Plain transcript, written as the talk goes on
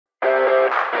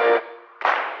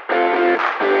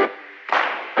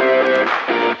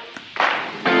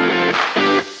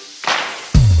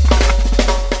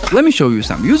Let me show you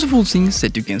some useful things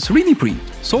that you can 3D print.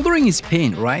 Soldering is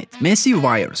pain, right? Messy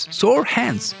wires, sore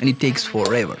hands, and it takes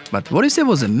forever. But what if there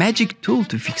was a magic tool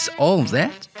to fix all of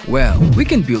that? Well, we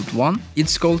can build one.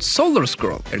 It's called Solder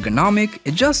Scroll, ergonomic,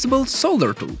 adjustable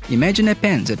solder tool. Imagine a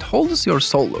pen that holds your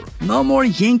solder. No more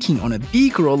yanking on a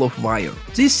big roll of wire.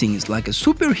 This thing is like a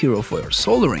superhero for your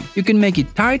soldering. You can make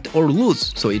it tight or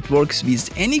loose, so it works with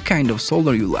any kind of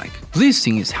solder you like. This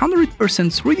thing is 100%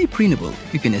 3D printable.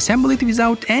 You can assemble it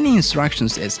without any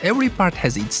instructions, as every part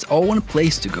has its own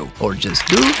place to go. Or just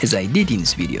do as I did in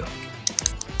this video.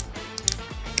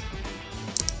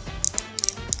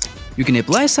 You can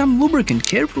apply some lubricant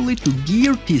carefully to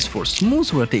gear piece for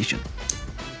smooth rotation.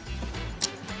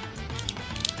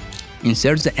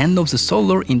 Insert the end of the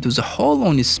solder into the hole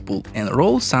on this spool and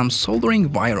roll some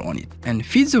soldering wire on it. And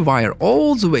feed the wire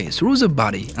all the way through the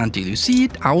body until you see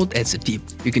it out at the tip.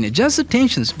 You can adjust the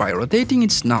tensions by rotating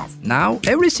its knob. Now,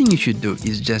 everything you should do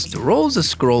is just to roll the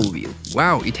scroll wheel.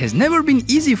 Wow, it has never been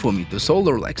easy for me to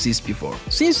solder like this before.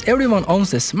 Since everyone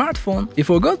owns a smartphone, we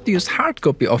forgot to use hard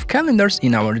copy of calendars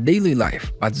in our daily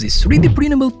life. But this 3D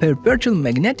printable perpetual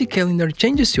magnetic calendar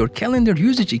changes your calendar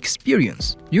usage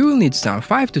experience. You will need some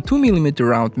 5 to 2 mm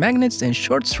round magnets and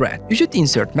short thread. You should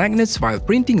insert magnets while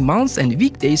printing months and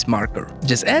weekdays marker.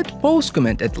 Just add pause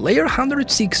command at layer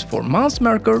 106 for months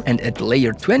marker and at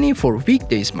layer 20 for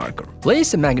weekdays marker.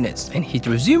 Place the magnets and hit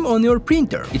resume on your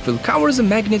printer. It will cover the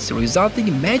magnets, resulting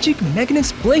in magic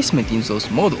magnets placement in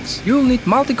those models. You will need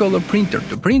multicolor printer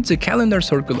to print the calendar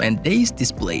circle and days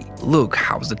display. Look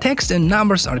how the text and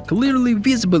numbers are clearly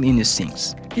visible in these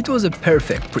things. It was a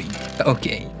perfect print.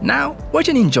 Okay, now watch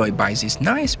and enjoy by this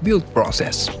nice build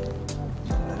process.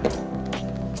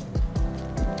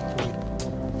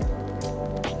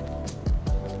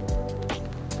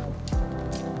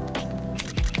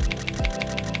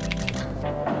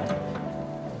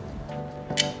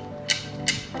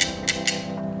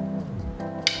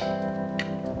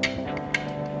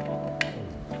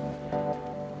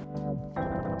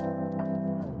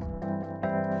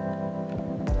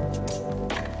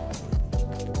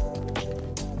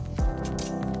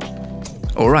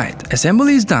 Alright,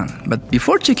 assembly is done, but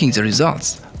before checking the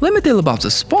results, let me tell about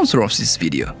the sponsor of this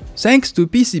video. Thanks to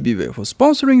PCBWay for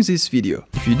sponsoring this video.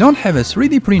 If you don't have a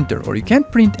 3D printer or you can't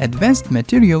print advanced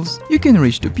materials, you can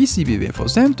reach to PCBWay for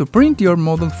them to print your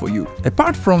model for you.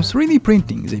 Apart from 3D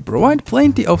printing, they provide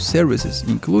plenty of services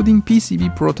including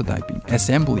PCB prototyping,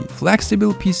 assembly,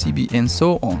 flexible PCB and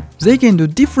so on. They can do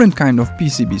different kind of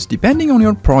PCBs depending on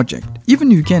your project. Even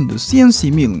you can do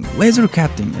CNC milling, laser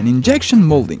cutting and injection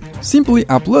molding. Simply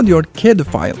upload your CAD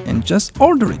file and just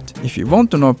order it. If you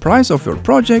want to know price of your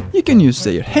project, you can use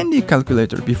their handy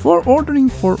calculator before ordering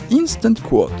for instant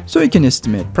quote, so you can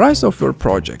estimate price of your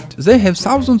project. They have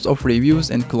thousands of reviews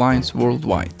and clients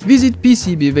worldwide. Visit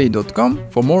PCBWay.com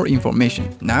for more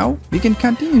information. Now we can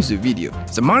continue the video.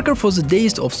 The marker for the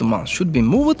days of the month should be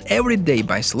moved every day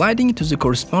by sliding to the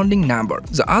corresponding number.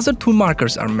 The other two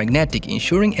markers are magnetic,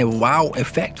 ensuring a wow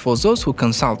effect for those who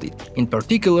consult it. In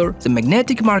particular, the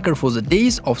magnetic marker for the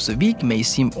days of the week may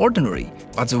seem ordinary,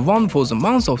 but the one for the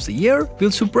months of the year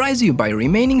will surprise you by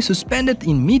remaining suspended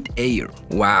in mid-air.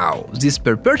 Wow, this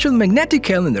perpetual magnetic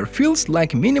calendar feels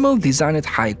like minimal designed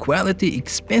high-quality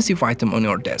expensive item on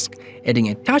your desk, adding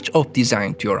a touch of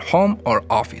design to your home or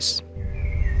office.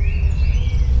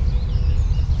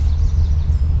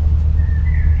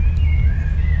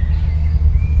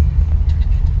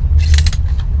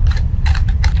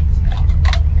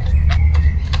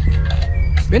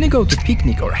 When you go to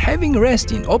picnic or having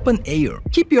rest in open air,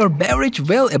 keep your beverage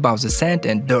well above the sand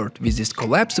and dirt with this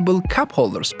collapsible cup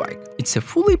holder spike. It's a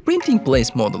fully printing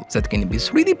place model that can be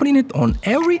 3D printed on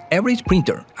every average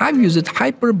printer. I've used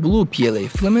Hyper Blue PLA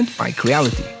filament by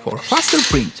Creality for faster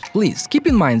print. Please keep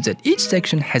in mind that each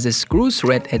section has a screw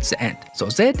thread at the end, so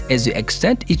that as you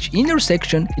extend each inner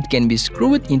section, it can be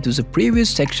screwed into the previous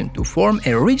section to form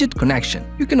a rigid connection.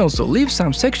 You can also leave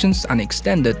some sections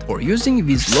unextended or using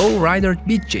these low-rider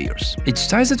bead chairs. It's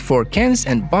sized for cans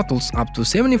and bottles up to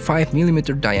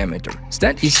 75mm diameter.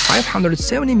 That is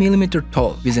 570mm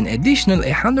tall with an additional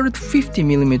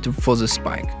 150mm for the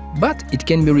spike. But it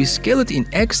can be rescaled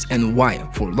in X and Y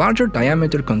for larger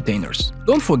diameter containers.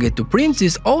 Don't forget to print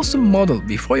this awesome model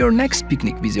before your next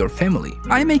picnic with your family.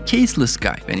 I'm a caseless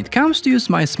guy when it comes to use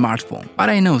my smartphone, but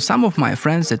I know some of my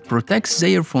friends that protects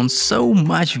their phones so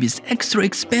much with extra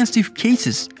expensive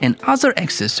cases and other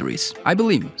accessories. I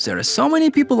believe there are so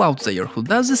many people out there who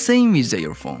does the same with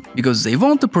their phone, because they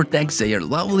want to protect their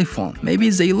lovely phone. Maybe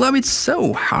they love it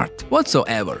so hard.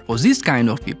 Whatsoever, for this kind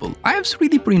of people, I have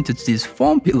 3D printed this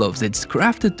foam pillow pillow that's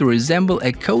crafted to resemble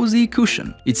a cozy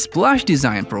cushion. Its plush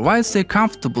design provides a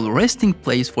comfortable resting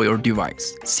place for your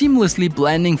device, seamlessly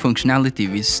blending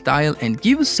functionality with style and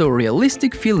gives a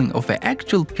realistic feeling of an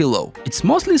actual pillow. It's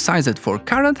mostly sized for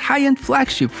current high-end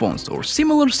flagship phones or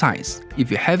similar size. If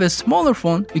you have a smaller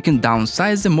phone, you can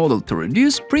downsize the model to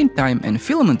reduce print time and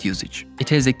filament usage. It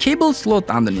has a cable slot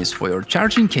underneath for your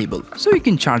charging cable, so you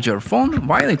can charge your phone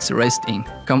while it's resting.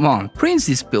 Come on, print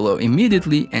this pillow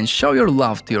immediately and show your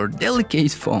love to your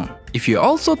delicate phone. If you're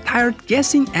also tired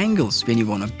guessing angles when you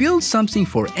want to build something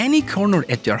for any corner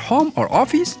at your home or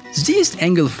office, this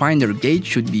angle finder gauge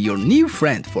should be your new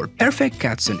friend for perfect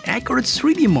cuts and accurate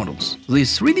 3D models.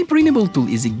 This 3D printable tool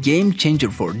is a game changer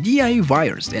for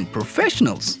DIYers and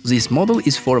professionals. This model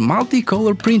is for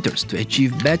multicolor printers to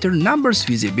achieve better numbers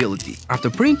visibility. After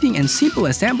printing and simple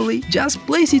assembly, just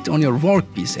place it on your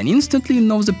workpiece and instantly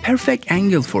know the perfect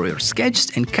angle for your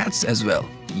sketches and cuts as well.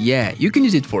 Yeah, you can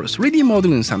use it for 3D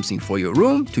modeling something for your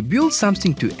room, to build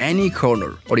something to any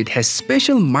corner. Or it has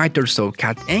special miter saw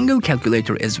cut angle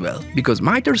calculator as well, because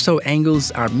miter saw angles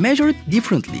are measured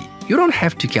differently. You don't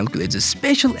have to calculate the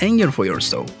special angle for your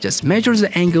saw, just measure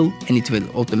the angle and it will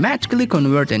automatically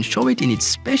convert and show it in its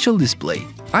special display.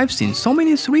 I've seen so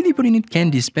many 3D printed can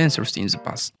dispensers in the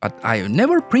past, but I've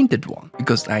never printed one,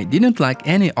 because I didn't like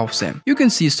any of them. You can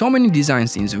see so many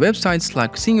designs in the websites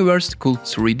like Thingiverse, Cult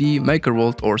 3D,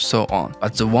 MakerWorld or so on,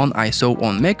 but the one I saw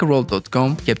on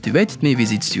MakerWorld.com captivated me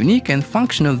with its unique and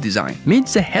functional design. Meet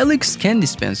the Helix Can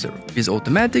Dispenser with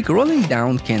automatic rolling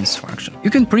down cans function. You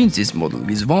can print this model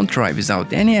with one try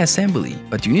without any assembly,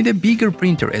 but you need a bigger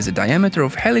printer as the diameter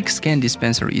of Helix Can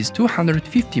Dispenser is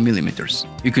 250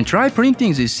 mm. You can try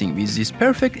printing this thing with this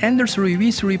perfect Ender 3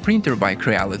 V3 printer by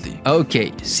Creality.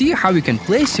 Okay, see how you can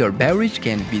place your beverage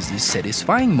can with this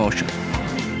satisfying motion.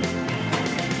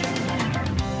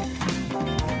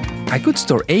 I could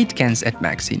store 8 cans at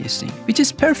max in this thing, which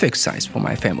is perfect size for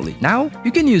my family. Now,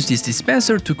 you can use this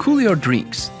dispenser to cool your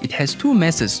drinks. It has 2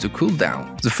 methods to cool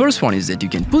down. The first one is that you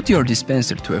can put your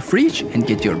dispenser to a fridge and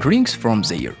get your drinks from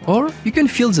there. Or you can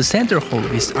fill the center hole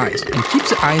with ice and keep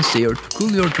the ice there to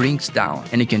cool your drinks down.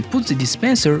 And you can put the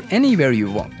dispenser anywhere you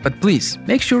want. But please,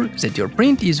 make sure that your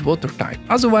print is watertight.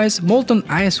 Otherwise, molten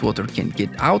ice water can get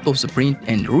out of the print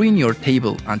and ruin your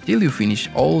table until you finish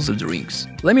all the drinks.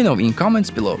 Let me know in comments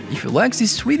below if you like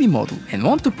this 3D model and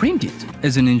want to print it.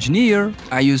 As an engineer,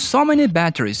 I use so many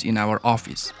batteries in our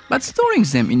office, but storing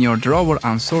them in your drawer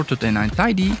unsorted and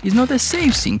untidy is not a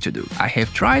safe thing to do. I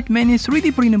have tried many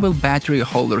 3D printable battery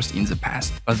holders in the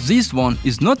past, but this one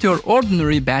is not your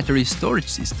ordinary battery storage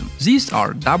system. These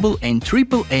are AA and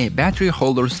AAA battery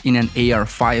holders in an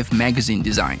AR5 magazine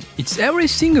design. Its every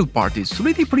single part is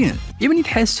 3D printed, even it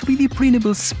has 3D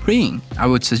printable spring. I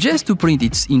would suggest to print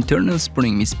its internal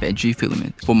spring with PETG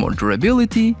filament for more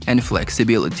durability and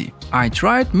flexibility. I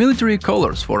tried military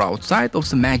colors for outside of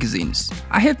the magazines.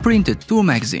 I have printed 2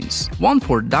 magazines, one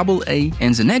for AA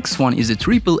and the next one is a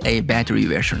AAA battery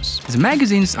versions. The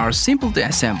magazines are simple to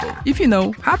assemble, if you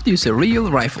know how to use a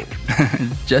real rifle.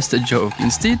 Just a joke.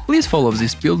 Instead, please follow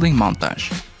this building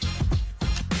montage.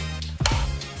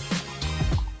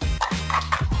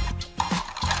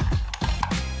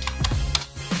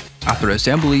 After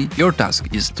assembly, your task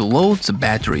is to load the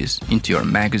batteries into your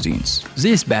magazines.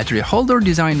 This battery holder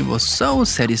design was so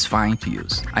satisfying to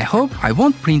use. I hope I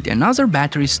won't print another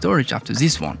battery storage after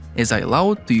this one, as I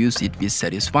allowed to use it with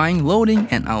satisfying loading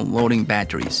and unloading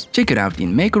batteries. Check it out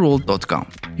in MakerWorld.com.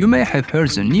 You may have heard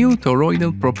the new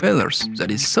toroidal propellers that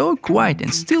is so quiet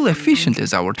and still efficient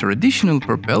as our traditional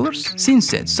propellers.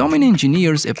 Since then, so many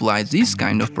engineers apply this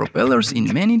kind of propellers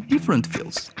in many different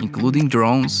fields, including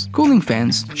drones, cooling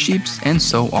fans, ships, and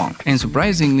so on. And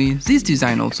surprisingly, this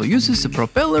design also uses the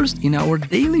propellers in our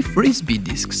daily Frisbee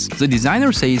discs. The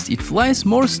designer says it flies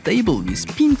more stable with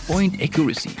pinpoint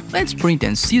accuracy. Let's print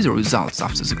and see the results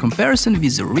after the comparison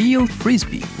with the real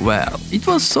Frisbee. Well, it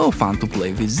was so fun to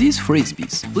play with these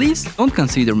Frisbees. Please don't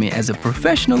consider me as a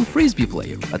professional Frisbee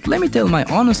player, but let me tell my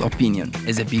honest opinion.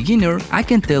 As a beginner, I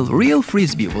can tell real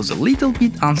Frisbee was a little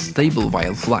bit unstable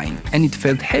while flying, and it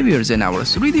felt heavier than our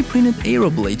 3D printed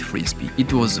Aeroblade Frisbee.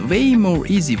 It was way more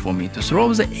easy for me to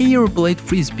throw the Aeroblade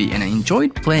Frisbee and I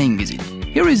enjoyed playing with it.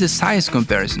 Here is a size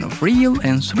comparison of real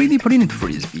and 3D printed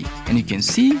Frisbee, and you can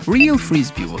see real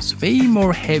Frisbee was way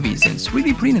more heavy than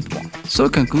 3D printed one. So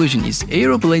conclusion is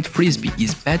Aeroblade Frisbee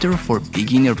is better for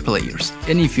beginner players.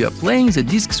 And if you are playing the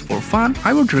discs for fun,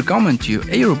 I would recommend you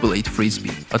Aeroblade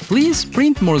Frisbee. But please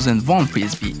print more than one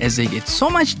Frisbee, as they get so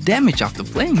much damage after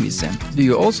playing with them. Do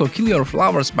you also kill your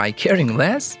flowers by carrying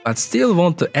less, but still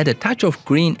want to add a touch of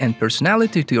green and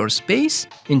personality to your space?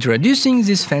 Introducing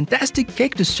this fantastic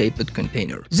cactus-shaped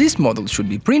container. This model should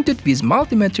be printed with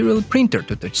multi-material printer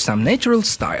to touch some natural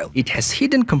style. It has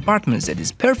hidden compartments that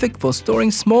is perfect for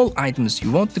storing small items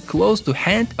you want to close to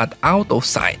hand but out of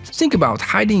sight. Think about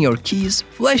hiding your keys,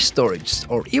 flash storage,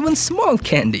 or even small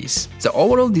candies. The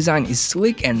overall design is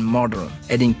sleek and modern,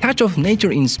 adding touch of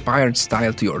nature-inspired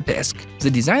style to your desk. The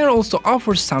designer also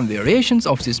offers some variations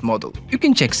of this model. You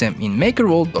can check them in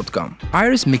makerworld.com.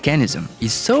 Iris mechanism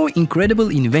is so incredible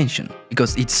invention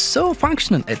because it's so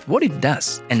functional at what it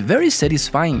does and very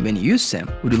satisfying when you use them.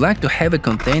 Would you like to have a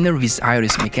container with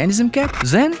iris mechanism cap?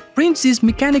 Then print this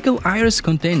mechanical iris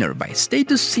container by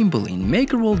status symbol in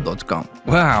makerworld.com.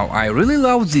 Wow, I really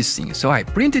love this thing, so I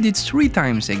printed it 3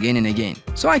 times again and again,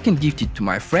 so I can gift it to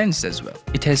my friends as well.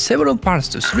 It has several parts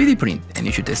to 3D print and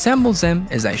you should assemble them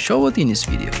as I show it in this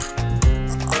video.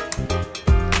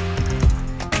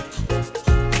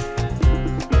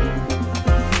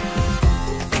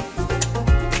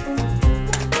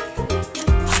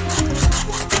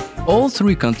 All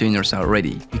 3 containers are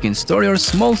ready. You can store your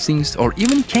small things or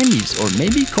even candies or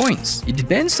maybe coins. It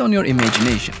depends on your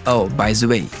imagination. Oh, by the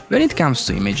way, when it comes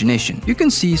to imagination, you can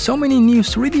see so many new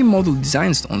 3D model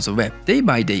designs on the web day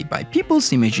by day by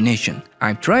people's imagination.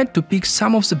 I've tried to pick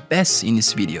some of the best in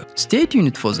this video. Stay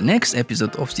tuned for the next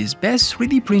episode of this best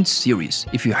 3D print series.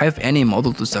 If you have any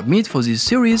model to submit for this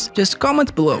series, just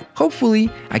comment below. Hopefully,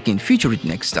 I can feature it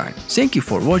next time. Thank you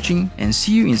for watching and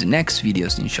see you in the next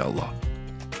videos, inshallah.